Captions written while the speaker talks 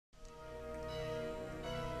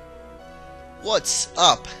What's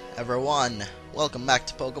up, everyone? Welcome back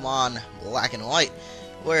to Pokemon Black and White.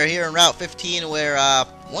 We're here in Route 15 where,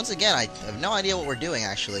 once again, I have no idea what we're doing,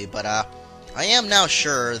 actually, but, I am now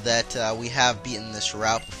sure that, we have beaten this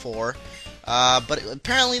route before, but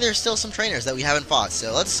apparently there's still some trainers that we haven't fought,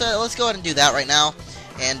 so let's go ahead and do that right now,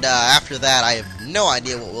 and, after that, I have no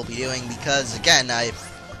idea what we'll be doing, because, again, I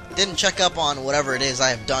didn't check up on whatever it is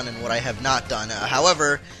I have done and what I have not done.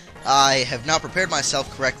 However, I have not prepared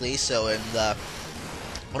myself correctly, so in the...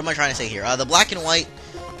 What am I trying to say here? The Black and White,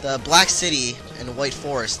 the Black City and White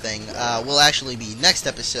Forest thing will actually be next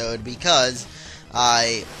episode because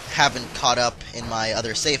I haven't caught up in my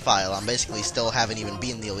other save file. I'm basically still haven't even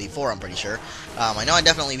beaten the Elite Four, I'm pretty sure. I know I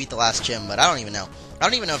definitely beat the last gym, but I don't even know. I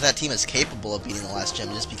don't even know if that team is capable of beating the last gym,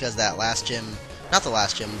 just because that last gym... Not the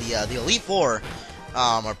last gym, the Elite Four...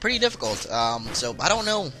 are pretty difficult, so I don't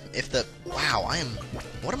know if the... Wow,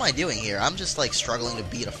 what am I doing here? I'm just, like, struggling to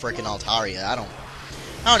beat a frickin' Altaria. I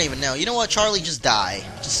don't even know. You know what, Charlie? Just die.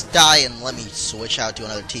 Just die and let me switch out to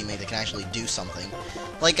another teammate that can actually do something.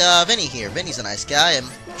 Like, Vinny here. Vinny's a nice guy. I'm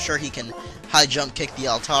sure he can high jump kick the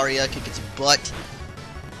Altaria, kick its butt.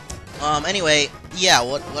 Anyway, yeah,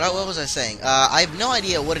 what was I saying? I have no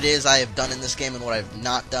idea what it is I have done in this game and what I've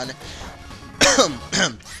not done.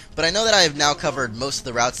 But I know that I have now covered most of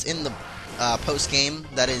the routes in the post-game.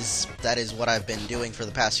 That is what I've been doing for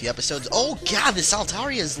the past few episodes. Oh god, this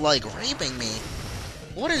Altaria is, like, raping me.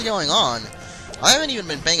 What is going on? I haven't even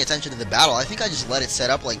been paying attention to the battle. I think I just let it set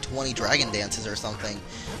up, like, 20 Dragon Dances or something.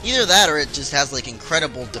 Either that or it just has, like,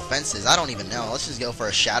 incredible defenses. I don't even know. Let's just go for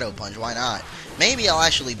a Shadow Punch. Why not? Maybe I'll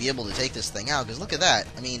actually be able to take this thing out, because look at that.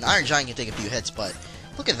 I mean, Iron Giant can take a few hits, but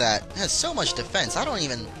look at that. It has so much defense. I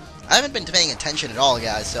haven't been paying attention at all,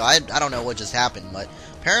 guys, so I don't know what just happened, but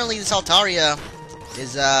apparently this Altaria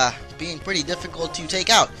is being pretty difficult to take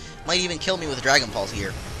out. Might even kill me with Dragon Pulse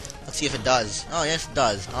here. Let's see if it does. Oh, yes, it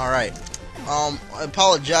does. Alright. I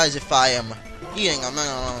apologize if I am eating...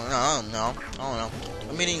 I don't know.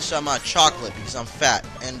 I'm eating some chocolate because I'm fat.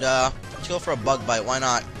 And, let's go for a Bug Bite. Why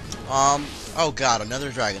not? Oh, God, another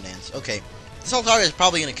Dragon Dance. Okay. This Altaria is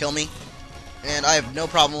probably going to kill me. And I have no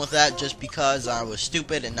problem with that just because I was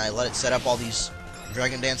stupid and I let it set up all these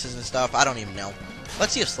Dragon Dances and stuff. I don't even know.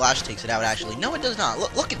 Let's see if Slash takes it out, actually. No, it does not.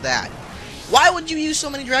 Look at that. Why would you use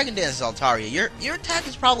so many Dragon Dances, Altaria? Your attack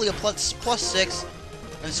is probably a plus 6,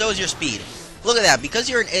 and so is your speed. Look at that. Because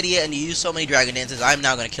you're an idiot and you use so many Dragon Dances, I'm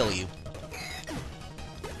now going to kill you.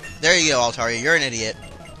 There you go, Altaria. You're an idiot.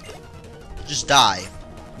 Just die.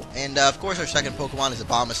 And, of course, our second Pokemon is a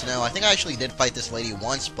Abomasnow. I think I actually did fight this lady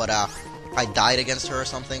once, but, I died against her or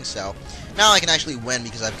something, so now I can actually win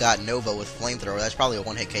because I've got Nova with Flamethrower. That's probably a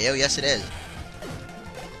one-hit KO. Yes, it is.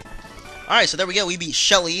 Alright, so there we go. We beat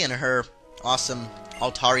Shelly and her awesome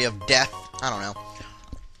Altaria of Death. I don't know.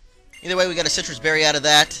 Either way, we got a Citrus Berry out of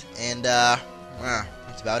that, and,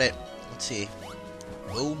 that's about it. Let's see.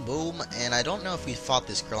 Boom, boom, and I don't know if we fought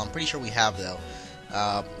this girl. I'm pretty sure we have, though.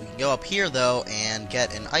 We can go up here, though, and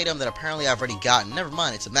get an item that apparently I've already gotten. Never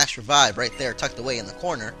mind, it's a Max Revive right there, tucked away in the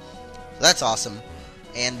corner. That's awesome.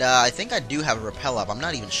 And I think I do have a Repel Up. I'm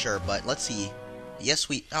not even sure, but let's see. Yes,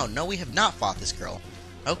 oh, no, we have not fought this girl.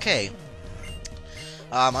 Okay.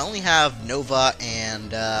 I only have Nova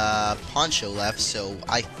and Poncho left, so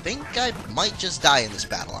I think I might just die in this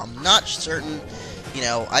battle. I'm not certain. You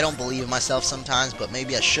know, I don't believe in myself sometimes, but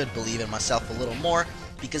maybe I should believe in myself a little more,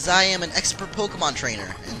 because I am an expert Pokemon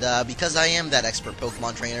trainer. And because I am that expert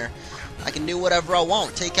Pokemon trainer, I can do whatever I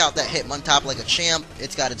want. Take out that Hitmontop like a champ.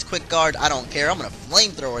 It's got its quick guard. I don't care. I'm gonna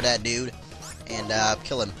Flamethrower that dude and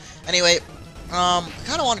kill him. Anyway, I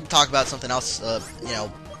kind of wanted to talk about something else. You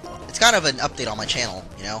know, it's kind of an update on my channel.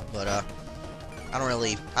 You know, but I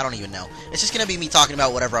don't even know. It's just gonna be me talking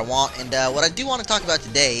about whatever I want. And what I do want to talk about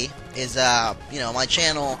today is you know, my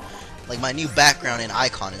channel, like my new background and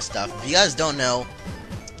icon and stuff. If you guys don't know,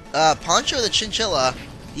 Poncho the Chinchilla.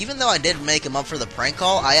 Even though I did make him up for the prank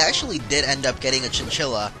call, I actually did end up getting a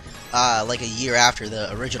chinchilla, like a year after the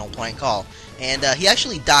original prank call. And, he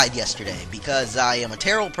actually died yesterday, because I am a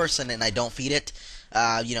terrible person and I don't feed it.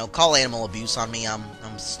 You know, call animal abuse on me. I'm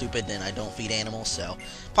stupid and I don't feed animals, so.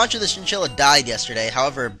 Poncho the Chinchilla died yesterday.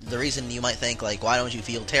 However, the reason you might think, like, why don't you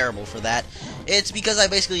feel terrible for that? It's because I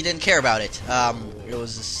basically didn't care about it. It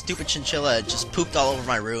was a stupid chinchilla. It just pooped all over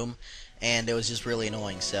my room. And it was just really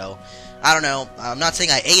annoying, so I don't know. I'm not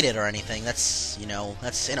saying I ate it or anything. That's, you know,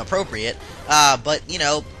 that's inappropriate. But, you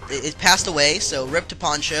know, it passed away, so rip to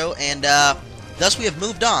Poncho, and thus we have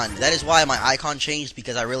moved on. That is why my icon changed,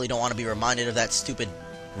 because I really don't want to be reminded of that stupid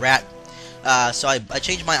rat. So I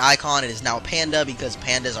changed my icon. It is now a panda, because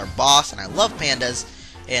pandas are boss, and I love pandas.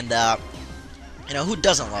 And You know, who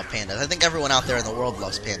doesn't love pandas? I think everyone out there in the world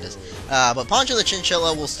loves pandas. But Poncho the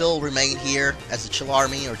Chinchilla will still remain here as a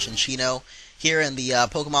Chillarmy or Chinchino here in the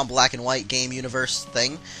Pokemon Black and White game universe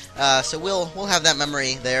thing. So we'll have that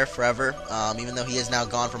memory there forever, even though he is now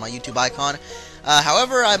gone from my YouTube icon.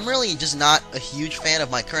 However, I'm really just not a huge fan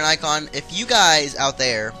of my current icon. If you guys out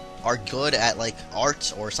there are good at like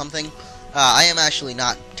art or something, I am actually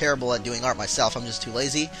not terrible at doing art myself. I'm just too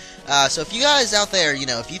lazy. So if you guys out there, you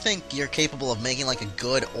know, if you think you're capable of making like a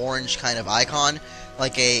good orange kind of icon,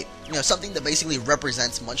 like a, you know, something that basically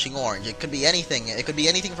represents MunchingOrange. It could be anything. It could be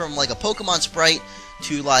anything from like a Pokemon sprite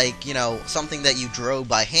to like, you know, something that you drew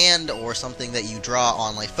by hand or something that you draw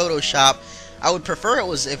on like Photoshop. I would prefer it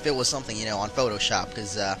was if it was something, you know, on Photoshop,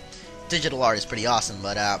 because digital art is pretty awesome.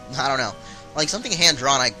 But I don't know. Like something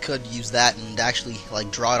hand-drawn, I could use that and actually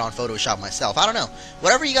like draw it on Photoshop myself. I don't know.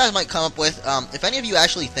 Whatever you guys might come up with. If any of you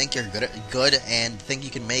actually think you're good and think you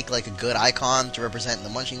can make like a good icon to represent the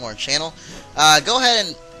MunchingOrange channel, go ahead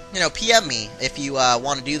and, you know, PM me if you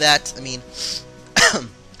want to do that. I mean,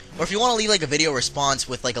 or if you want to leave like a video response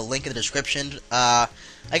with like a link in the description.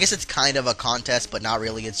 I guess it's kind of a contest, but not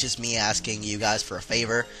really. It's just me asking you guys for a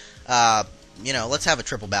favor. You know, let's have a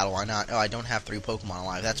triple battle. Why not? Oh, I don't have 3 Pokemon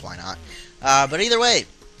alive. That's why not. But either way,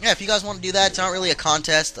 yeah, if you guys want to do that, it's not really a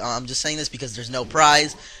contest. I'm just saying this because there's no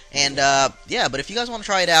prize. And, yeah, but if you guys want to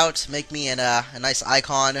try it out, make me a nice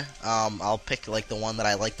icon. I'll pick, like, the one that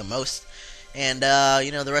I like the most. And,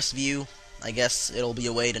 you know, the rest of you, I guess it'll be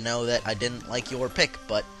a way to know that I didn't like your pick.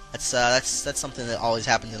 But that's something that always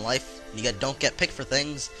happens in life. You don't get picked for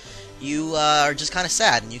things, you are just kind of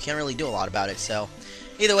sad, and you can't really do a lot about it. So,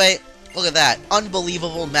 either way, look at that.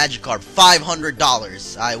 Unbelievable Magikarp.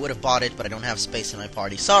 $500. I would have bought it, but I don't have space in my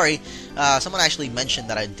party. Sorry. Someone actually mentioned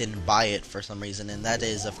that I didn't buy it for some reason, and that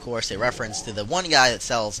is, of course, a reference to the one guy that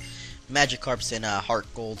sells Magikarps in Heart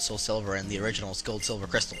Gold, Soul Silver, and the original Gold, Silver,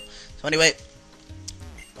 Crystal. So anyway,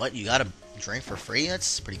 what? You got a drink for free?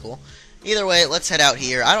 That's pretty cool. Either way, let's head out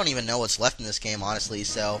here. I don't even know what's left in this game, honestly.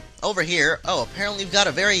 So, over here, oh, apparently we've got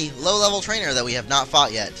a very low-level trainer that we have not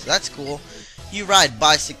fought yet. So that's cool. You ride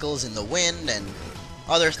bicycles in the wind and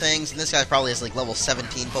other things. And this guy probably has like level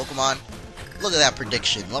 17 Pokemon. Look at that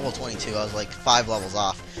prediction. Level 22. I was like 5 levels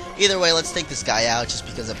off. Either way, let's take this guy out just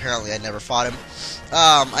because apparently I never fought him.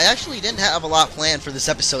 I actually didn't have a lot planned for this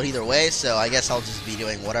episode either way, so I guess I'll just be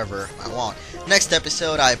doing whatever I want. Next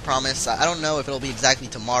episode, I promise. I don't know if it'll be exactly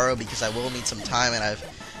tomorrow because I will need some time, and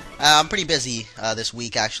I'm pretty busy this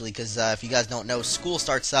week, actually, because if you guys don't know, school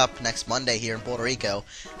starts up next Monday here in Puerto Rico.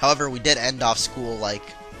 However, we did end off school, like,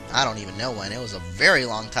 I don't even know when. It was a very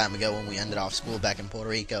long time ago when we ended off school back in Puerto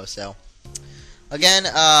Rico, so... Again,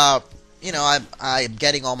 you know, I'm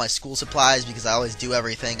getting all my school supplies because I always do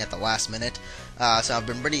everything at the last minute. So I'm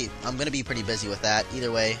gonna be pretty busy with that.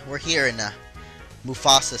 Either way, we're here in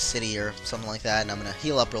Mufasa City or something like that, and I'm gonna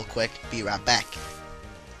heal up real quick. Be right back.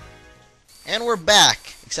 And we're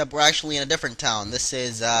back, except we're actually in a different town. This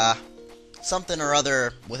is something or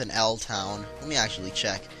other with an L town. Let me actually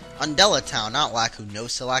check. Undella Town, not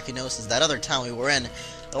Lacunosa. Lacunosa is that other town we were in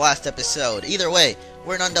the last episode. Either way,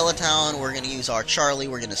 we're in Undella Town. We're going to use our Charlie.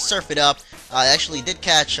 We're going to surf it up. I actually did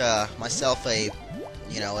catch myself a,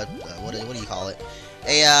 you know, what do you call it?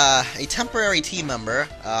 A temporary team member,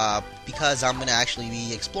 because I'm going to actually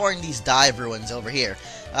be exploring these dive ruins over here.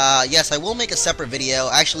 Yes, I will make a separate video.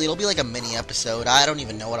 Actually, it'll be like a mini episode. I don't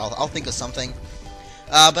even know what I'll think of something.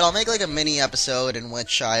 But I'll make like a mini episode in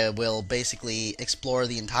which I will basically explore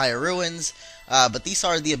the entire ruins. But these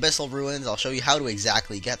are the Abyssal Ruins. I'll show you how to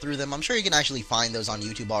exactly get through them. I'm sure you can actually find those on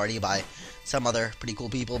YouTube already by some other pretty cool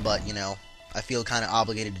people, but, you know, I feel kind of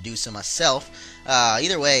obligated to do so myself.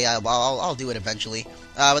 Either way, I'll do it eventually.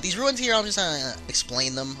 But these ruins here, I'm just going to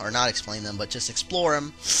explain them, or not explain them, but just explore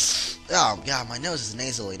them. Oh, God, my nose is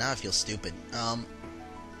nasally. Now I feel stupid.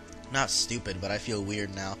 Not stupid, but I feel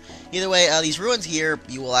weird now. Either way, these ruins here,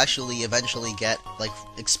 you will actually eventually get, like,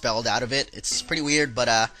 expelled out of it. It's pretty weird, but,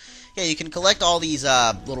 yeah, you can collect all these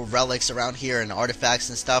little relics around here and artifacts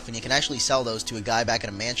and stuff, and you can actually sell those to a guy back at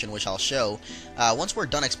a mansion, which I'll show. Once we're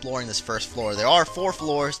done exploring this first floor, there are 4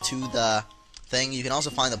 floors to the thing. You can also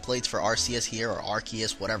find the plates for Arceus here, or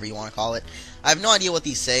Arceus, whatever you want to call it. I have no idea what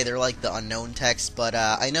these say. They're like the unknown text, but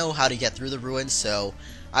I know how to get through the ruins, so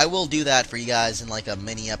I will do that for you guys in like a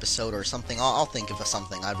mini episode or something. I'll think of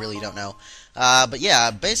something. I really don't know. But yeah,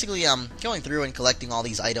 basically I'm going through and collecting all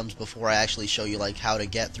these items before I actually show you like how to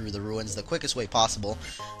get through the ruins the quickest way possible.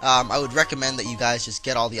 I would recommend that you guys just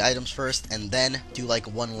get all the items first and then do like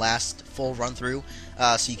one last full run through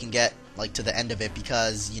so you can get like to the end of it,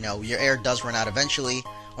 because, you know, your air does run out eventually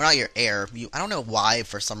or not your air. I don't know why,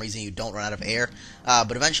 for some reason, you don't run out of air,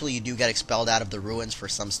 but eventually you do get expelled out of the ruins for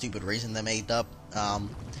some stupid reason they made up.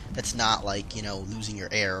 That's not like, you know, losing your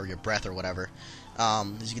air or your breath or whatever.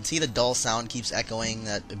 As you can see, the dull sound keeps echoing,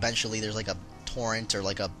 that eventually there's like a torrent or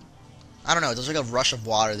like a, I don't know, there's like a rush of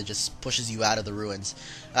water that just pushes you out of the ruins.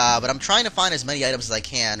 But I'm trying to find as many items as I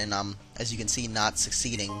can, and as you can see, not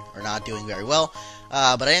succeeding or not doing very well.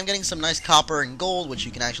 But I am getting some nice copper and gold, which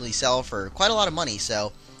you can actually sell for quite a lot of money.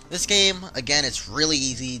 So this game, again, it's really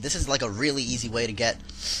easy. This is like a really easy way to get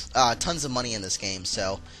tons of money in this game.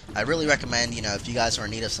 So I really recommend, you know, if you guys are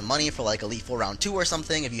in need of some money for like Elite Four Round 2 or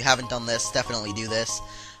something, if you haven't done this, definitely do this.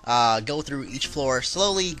 Go through each floor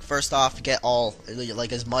slowly. First off, get all,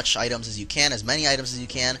 like, as much items as you can, as many items as you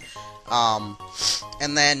can.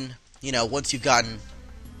 And then, you know, once you've gotten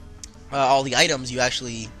all the items, you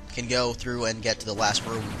actually can go through and get to the last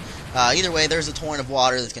room. Either way, there's a torrent of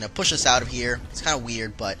water that's going to push us out of here. It's kind of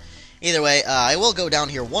weird, but either way, I will go down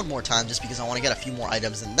here one more time just because I want to get a few more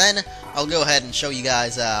items, and then I'll go ahead and show you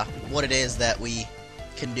guys what it is that we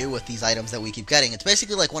can do with these items that we keep getting. It's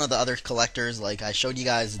basically like one of the other collectors. Like I showed you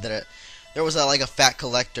guys that there was like a fat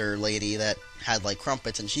collector lady that had like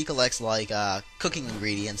crumpets, and she collects like cooking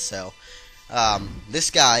ingredients. So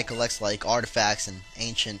this guy collects like artifacts and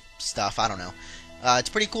ancient stuff. I don't know. It's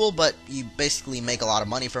pretty cool, but you basically make a lot of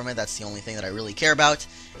money from it. That's the only thing that I really care about,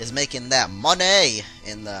 is making that money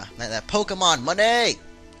in that Pokemon money.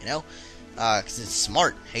 You know, because it's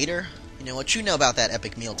smart. Hater. You know what you know about that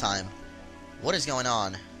epic mealtime? What is going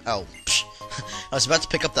on? Oh, psh. I was about to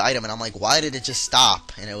pick up the item, and I'm like, why did it just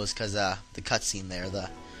stop? And it was because the cutscene there,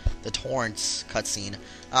 the torrents cutscene.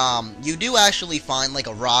 You do actually find like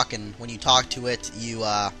a rock, and when you talk to it, you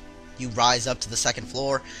rise up to the second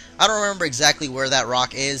floor. I don't remember exactly where that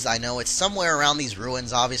rock is. I know it's somewhere around these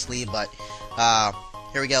ruins, obviously, but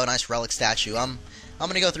here we go, a nice relic statue. I'm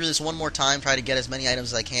gonna go through this one more time, try to get as many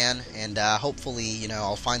items as I can, and hopefully, you know,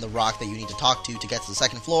 I'll find the rock that you need to talk to get to the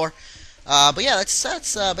second floor. But yeah,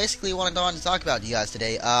 that's basically what I wanted to talk about to you guys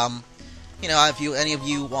today. You know, if any of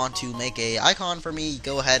you want to make a icon for me,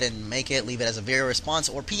 go ahead and make it, leave it as a video response,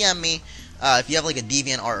 or PM me if you have like a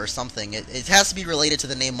deviant art or something. It has to be related to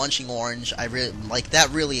the name MunchingOrange. I really like that.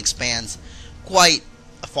 Really expands quite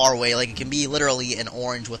a far away. Like it can be literally an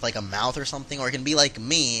orange with like a mouth or something, or it can be like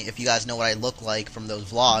me, if you guys know what I look like from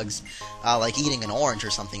those vlogs, like eating an orange or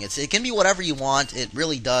something. It can be whatever you want. It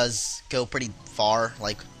really does go pretty far,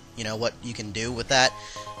 like, you know, what you can do with that.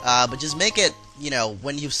 But just make it, you know,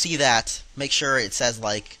 when you see that, make sure it says,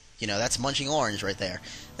 like, you know, that's MunchingOrange right there.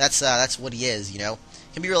 That's what he is, you know.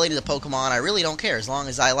 It can be related to Pokemon. I really don't care, as long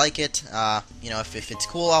as I like it. You know, if it's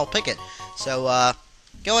cool, I'll pick it. So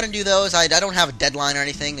go ahead and do those. I don't have a deadline or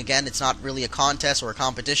anything. Again, it's not really a contest or a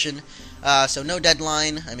competition, so no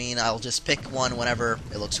deadline. I mean, I'll just pick one whenever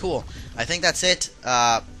it looks cool. I think that's it.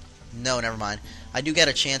 No, never mind. I do get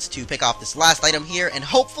a chance to pick off this last item here, and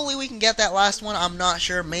hopefully we can get that last one. I'm not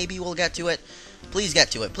sure. Maybe we'll get to it. Please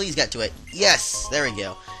get to it. Please get to it. Yes! There we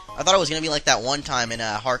go. I thought it was going to be like that one time in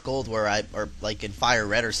Heart Gold or like in Fire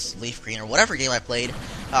Red or Leaf Green or whatever game I played,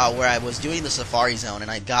 where I was doing the Safari Zone,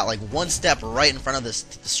 and I got like one step right in front of the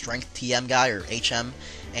Strength TM guy, or HM,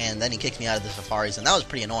 and then he kicked me out of the Safari Zone. That was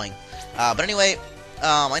pretty annoying. But anyway,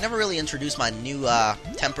 I never really introduced my new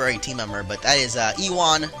temporary team member, but that is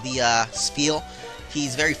Ewan, the Spiel.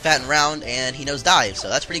 He's very fat and round, and he knows dive, so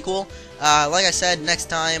that's pretty cool. Like I said, next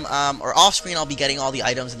time, or off-screen, I'll be getting all the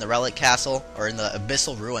items in the Relic Castle, or in the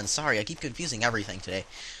Abyssal Ruins. Sorry, I keep confusing everything today.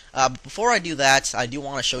 But before I do that, I do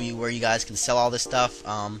want to show you where you guys can sell all this stuff.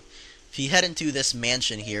 If you head into this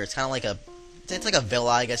mansion here, it's kind of like it's like a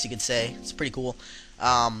villa, I guess you could say. It's pretty cool.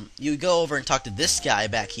 You go over and talk to this guy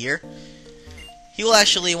back here. He will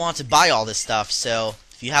actually want to buy all this stuff, so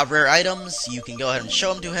if you have rare items, you can go ahead and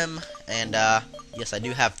show them to him, and yes, I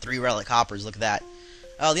do have 3 relic hoppers, look at that.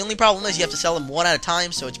 The only problem is you have to sell them one at a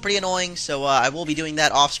time, so it's pretty annoying, so I will be doing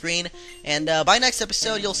that off screen, and by next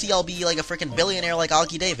episode, you'll see I'll be like a freaking billionaire like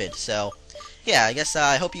Alki David, so yeah, I guess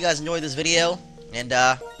I hope you guys enjoyed this video, and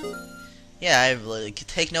yeah,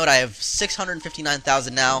 take note, I have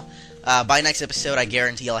 659,000 now. By next episode, I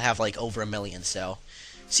guarantee I'll have like over 1 million, so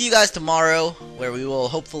see you guys tomorrow, where we will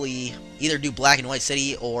hopefully either do Black and White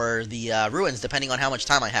City or the Ruins, depending on how much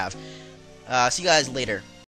time I have. See you guys later.